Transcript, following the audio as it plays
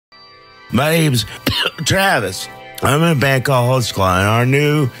My name's Travis. I'm in a band called Holtzclaw, and our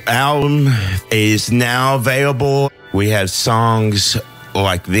new album is now available. We have songs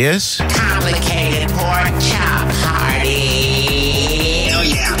like this. Complicated pork chop party. Oh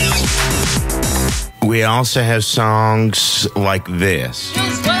yeah. We also have songs like this.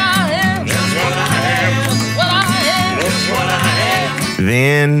 Just what I have. Just what I have. Just what I have. Just what I have.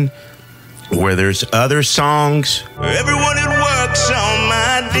 Then, where there's other songs. Everyone it works on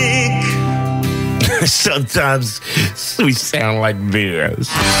my dick. Sometimes we sound like Veros.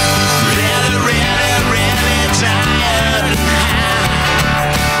 Really tired.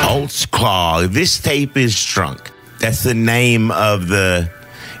 Holtzclaw. This tape is drunk. That's the name of the.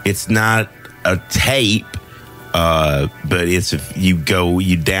 It's not a tape, but it's if you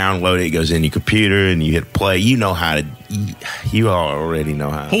download it, it goes in your computer, and you hit play. You know how to. You already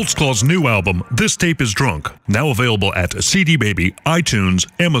know how. Holtzclaw's new album, This Tape Is Drunk, now available at CD Baby, iTunes,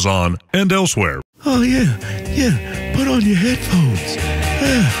 Amazon, and elsewhere. Oh yeah. Put on your headphones.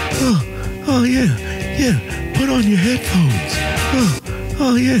 Oh yeah. Put on your headphones.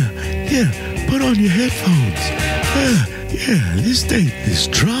 Oh yeah. Put on your headphones. Yeah. This tape is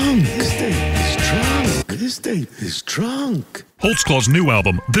drunk. This tape is drunk. Holtzclaw's new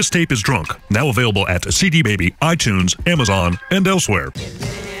album, This Tape Is Drunk, now available at CD Baby, iTunes, Amazon, and elsewhere.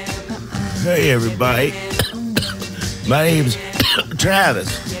 Hey everybody. My name's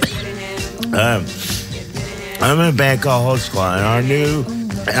Travis. I'm in a band called Holtzclaw, and our new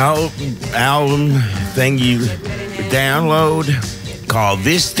album thing you download called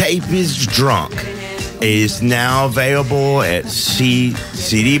This Tape Is Drunk is now available at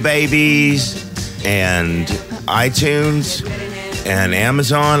CD Babies and iTunes and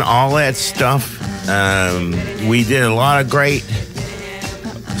Amazon, all that stuff. We did a lot of great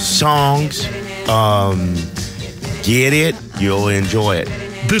songs. Get it? You'll enjoy it.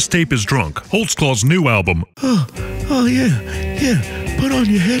 This Tape Is Drunk, Holtzclaw's new album. Oh yeah. Put on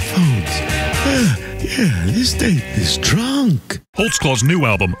your headphones. Yeah. This tape is drunk. Holtzclaw's new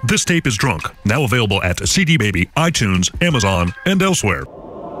album, This Tape Is Drunk, now available at CD Baby, iTunes, Amazon, and elsewhere.